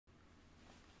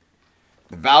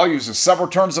The values of several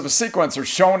terms of a sequence are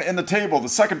shown in the table. The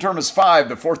second term is 5,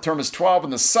 the fourth term is 12,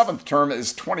 and the seventh term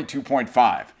is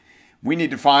 22.5. We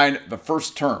need to find the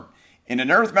first term. In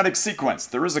an arithmetic sequence,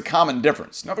 there is a common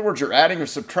difference. In other words, you're adding or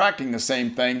subtracting the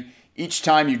same thing each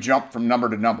time you jump from number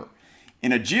to number.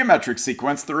 In a geometric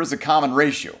sequence, there is a common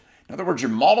ratio. In other words,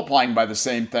 you're multiplying by the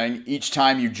same thing each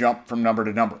time you jump from number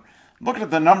to number. Looking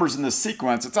at the numbers in this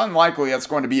sequence, it's unlikely that's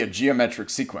going to be a geometric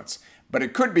sequence, but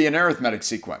it could be an arithmetic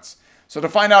sequence. So to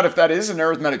find out if that is an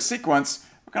arithmetic sequence,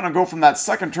 we're going to go from that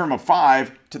second term of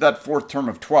 5 to that fourth term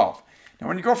of 12. Now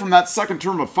when you go from that second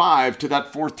term of 5 to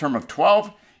that fourth term of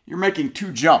 12, you're making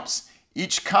two jumps.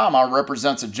 Each comma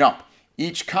represents a jump.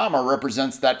 Each comma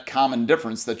represents that common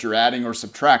difference that you're adding or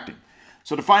subtracting.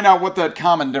 So to find out what that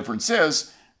common difference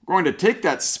is, we're going to take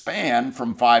that span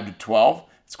from 5 to 12,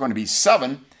 it's going to be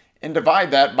 7, and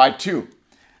divide that by 2.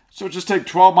 So just take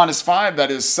 12 minus 5,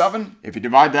 that is 7. If you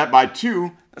divide that by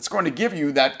 2, that's going to give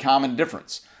you that common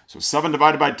difference. So 7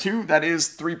 divided by 2, that is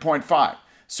 3.5.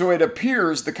 So it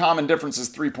appears the common difference is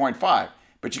 3.5,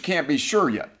 but you can't be sure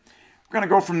yet. We're going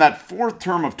to go from that fourth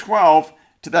term of 12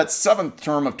 to that seventh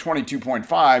term of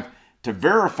 22.5 to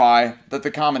verify that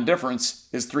the common difference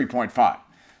is 3.5.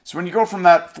 So when you go from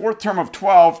that fourth term of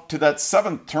 12 to that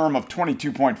seventh term of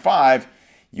 22.5,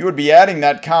 you would be adding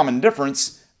that common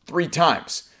difference 3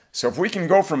 times. So if we can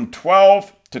go from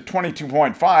 12 to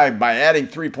 22.5 by adding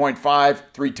 3.5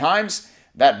 3 times,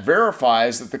 that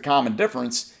verifies that the common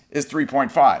difference is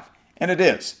 3.5. And it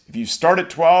is. If you start at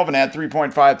 12 and add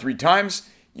 3.5 3 times,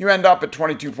 you end up at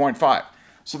 22.5.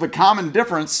 So the common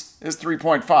difference is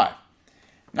 3.5.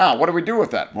 Now, what do we do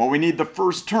with that? Well, we need the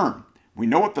first term. We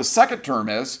know what the second term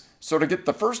is, so to get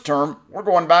the first term, we're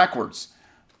going backwards.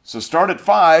 So start at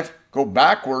 5, go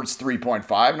backwards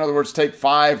 3.5. In other words, take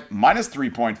 5 minus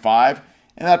 3.5,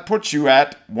 and that puts you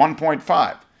at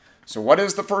 1.5. So what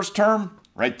is the first term?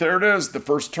 Right there it is. The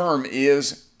first term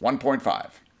is 1.5.